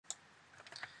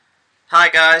Hi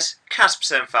guys, Kasper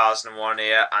 7001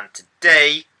 here, and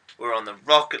today we're on the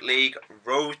Rocket League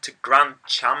Road to Grand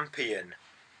Champion.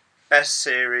 Best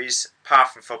series, apart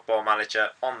from Football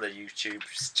Manager, on the YouTube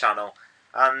channel.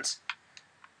 And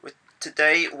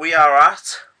today we are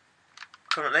at,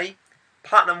 currently,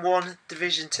 Platinum 1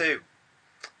 Division 2.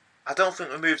 I don't think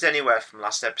we moved anywhere from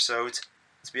last episode,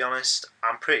 to be honest.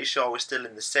 I'm pretty sure we're still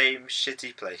in the same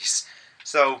shitty place.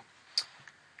 So,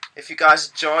 if you guys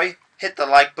enjoy, hit the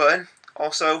like button.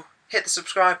 Also, hit the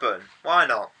subscribe button. Why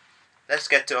not? Let's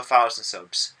get to 1,000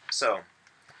 subs. So,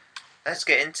 let's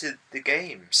get into the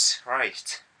games.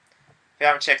 Right. If you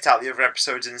haven't checked out the other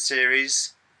episodes in the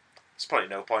series, there's probably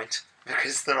no point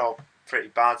because they're all pretty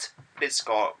bad. I did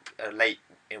score a late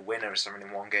winner or something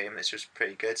in one game, which was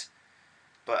pretty good.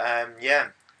 But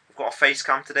yeah, we've got a face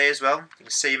cam today as well. You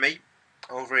can see me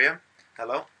over here.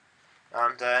 Hello.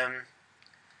 And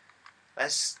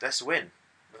let's win.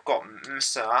 We've got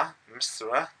Mr.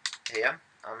 here,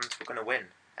 and we're going to win.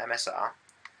 MSR.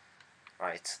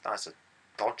 Right, that's a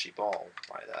dodgy ball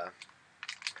right there.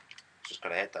 Just got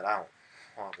to hit that out.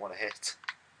 Oh, what a hit.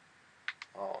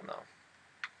 Oh, no.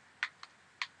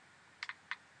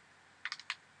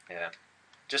 Yeah.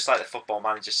 Just like the Football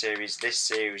Manager series, this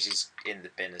series is in the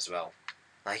bin as well.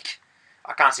 Like,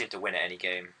 I can't seem to win at any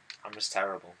game. I'm just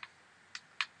terrible.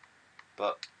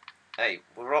 But hey,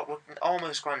 we're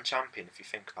almost Grand Champion if you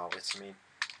think about it. I mean,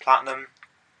 Platinum,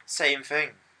 same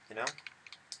thing, you know?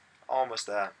 Almost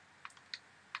there.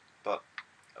 But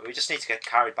we just need to get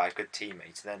carried by a good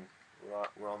teammate, then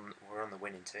we're on the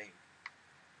winning team.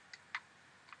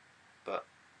 But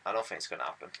I don't think it's going to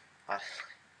happen.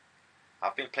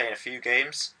 I've been playing a few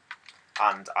games,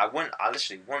 and I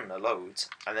literally won a load,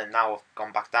 and then now I've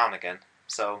gone back down again.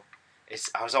 So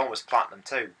I was almost Platinum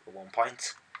 2 at one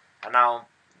point, and now I'm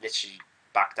literally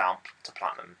back down to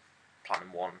Platinum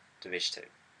 1 Division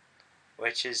 2,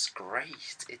 which is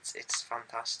great. It's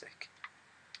fantastic.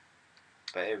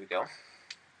 But here we go,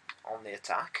 on the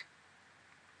attack.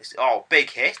 Oh,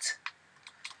 big hit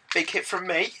from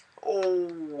me.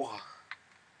 Oh,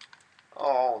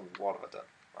 what have I done?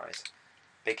 Right,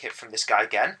 big hit from this guy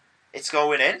again. It's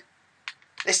going in.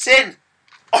 It's in.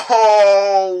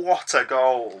 Oh, what a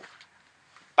goal!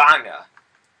 Banger.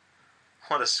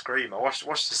 What a screamer. Watch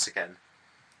this again.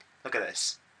 Look at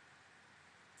this.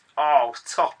 Oh,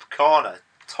 top corner.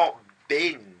 Top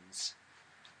bins.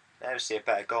 Never see a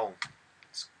better goal.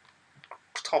 It's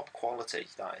top quality,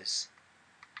 that is.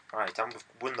 Right, and we've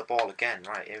won the ball again.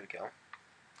 Right, here we go.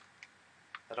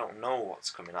 I don't know what's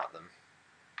coming at them.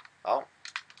 Oh.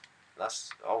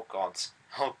 Oh God.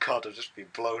 Oh God, I've just been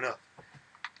blown up.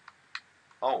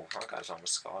 Oh, that guy's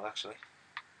almost scored, actually.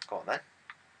 Go on then.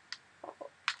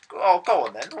 Oh, go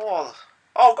on then. Oh,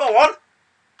 go on.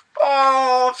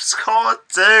 Oh, I've scored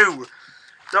 2.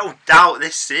 Don't doubt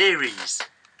this series.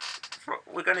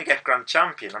 We're going to get Grand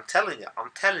Champion. I'm telling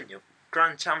you.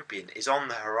 Grand Champion is on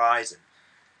the horizon.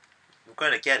 We're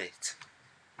going to get it.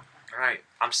 Right.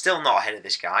 I'm still not ahead of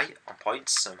this guy on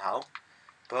points somehow.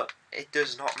 But it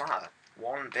does not matter.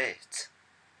 One bit.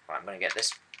 Right, I'm going to get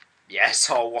this. Yes,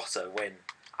 oh, what a win.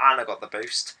 And I got the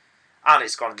boost. And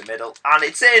it's gone in the middle. And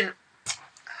it's in.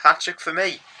 Hat-trick for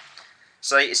me.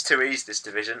 So it's too easy, this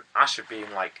division. I should be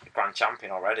in, like, Grand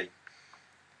Champion already.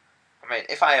 I mean,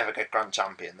 if I ever get Grand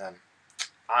Champion, then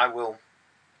I will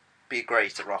be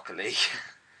great at Rocket League.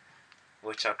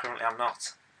 Which I currently am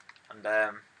not. And,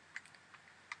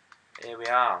 here we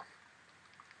are.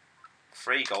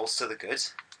 3 goals to the good.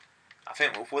 I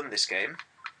think we've won this game.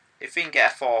 If we can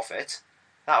get a forfeit,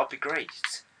 that would be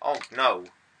great. Oh, no.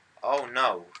 Oh,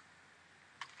 no.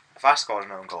 If I scored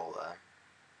an own goal there,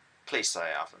 please say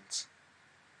I haven't.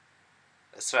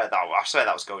 I swear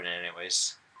that was going in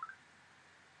anyways.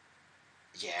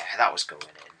 Yeah, that was going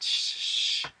in.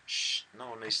 Shh.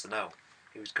 No one needs to know.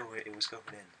 It was going in.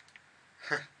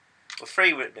 We're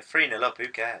 3-0 up, who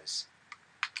cares?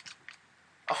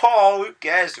 Oh, who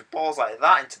cares with balls like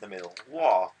that into the middle?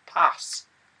 What a pass.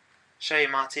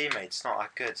 Shame my teammate's not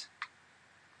that good.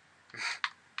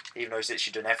 Even though he's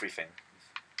literally done everything.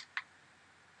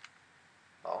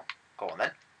 Well, go on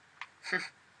then.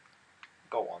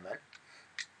 Go on then.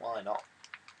 Why not?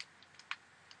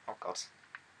 Oh God.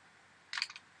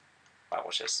 Right,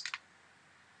 watch this.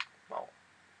 Well,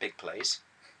 big plays.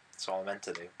 That's what I'm meant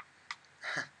to do.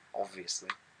 Obviously.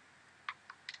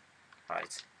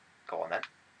 Right. Go on then.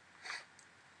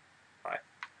 Right.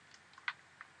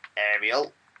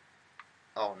 Aerial.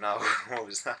 Oh no, what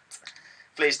was that?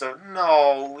 Please don't.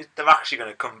 No, they're actually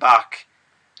going to come back.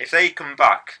 If they come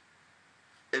back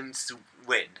and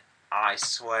win, I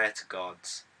swear to God,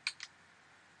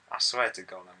 I'm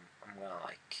gonna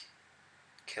like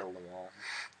kill them all.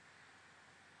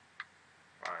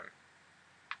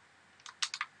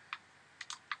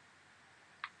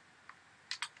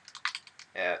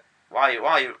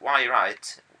 while you're at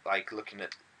it, like looking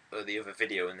at the other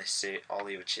video in this all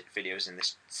the other videos in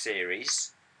this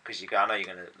series, because I know you're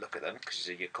gonna look at them because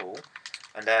you're cool.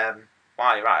 And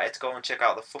while you're at it, go and check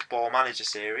out the Football Manager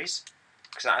series,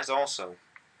 because that is also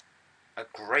a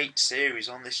great series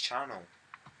on this channel.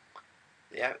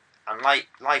 Yeah, and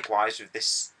likewise with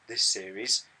this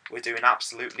series, we're doing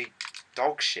absolutely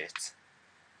dog shit,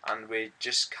 and we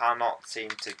just cannot seem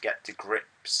to get to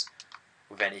grips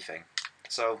with anything.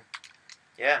 So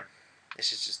yeah,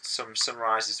 this is just some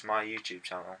summarizes to my YouTube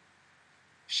channel.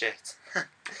 Shit,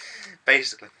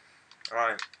 basically.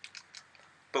 Right,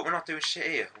 but we're not doing shit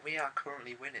here. We are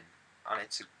currently winning, and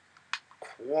it's a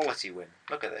quality win.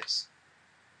 Look at this.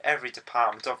 Every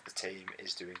department of the team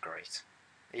is doing great,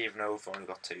 even though we've only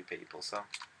got 2 people. So,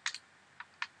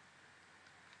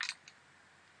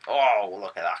 oh,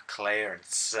 look at that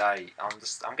clearance!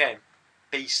 I'm getting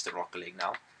beast at Rocket League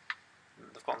now.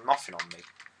 They've got nothing on me.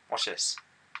 Watch this.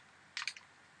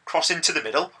 Cross into the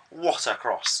middle. What a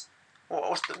cross! What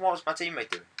was my teammate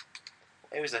doing?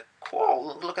 It was a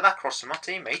whoa! Look at that cross from my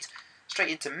teammate,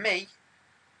 straight into me,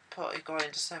 but it got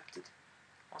intercepted.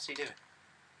 What's he doing?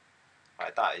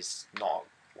 Right, that is not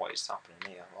what is happening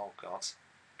here. Oh god!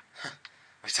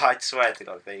 I swear to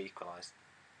God, they equalised.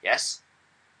 Yes.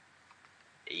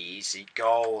 Easy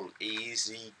goal.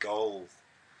 Easy goal.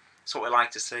 That's what we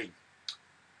like to see.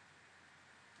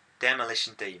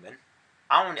 Demolition Demon.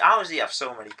 How does he have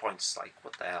so many points? Like,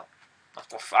 what the hell? I've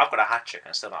got a hat trick and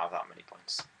I still don't have that many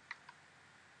points.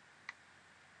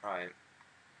 Right.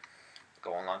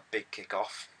 Go on, lad. Big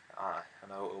kick-off. I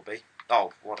know it will be.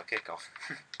 Oh, what a kick-off.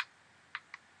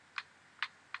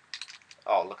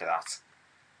 Oh, look at that.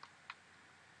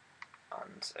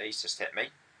 And he's just hit me.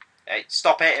 Hey,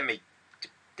 stop hitting me,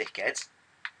 dickhead.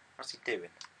 What's he doing?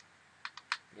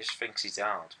 He just thinks he's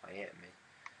hard by hitting me.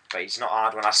 But he's not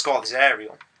hard when I score this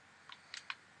aerial.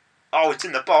 Oh, it's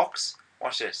in the box.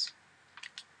 Watch this.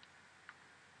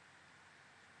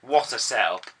 What a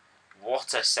setup.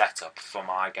 What a setup for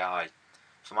my guy.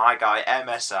 For my guy,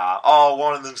 MSR. Oh,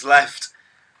 one of them's left.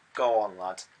 Go on,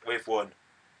 lad. We've won.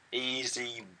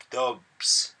 Easy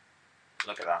dubs.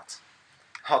 Look at that.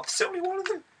 Oh, there's only one of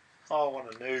them. Oh,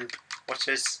 what a noob. Watch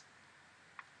this.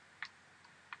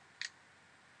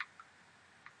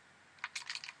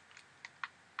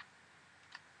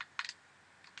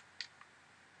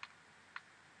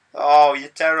 Oh, you're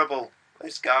terrible.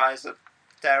 These guys are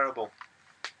terrible.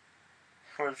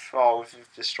 We've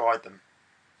destroyed them.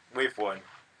 We've won.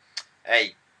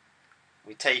 Hey,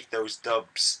 we take those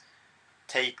dubs.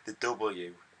 Take the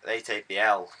W. They take the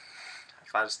L.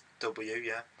 If that's W,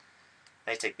 yeah.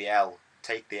 They take the L.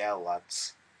 Take the L,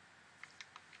 lads.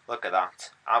 Look at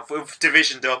that. We've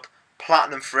divisioned up.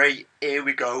 Platinum 3. Here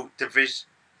we go.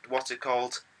 What's it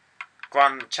called?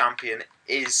 Grand Champion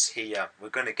is here. We're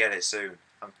going to get it soon.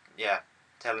 Yeah,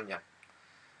 telling you.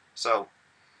 So,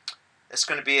 that's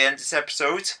going to be the end of this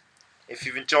episode. If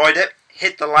you've enjoyed it,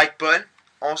 hit the like button.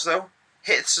 Also,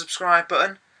 hit the subscribe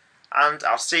button. And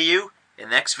I'll see you in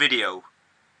the next video.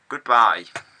 Goodbye.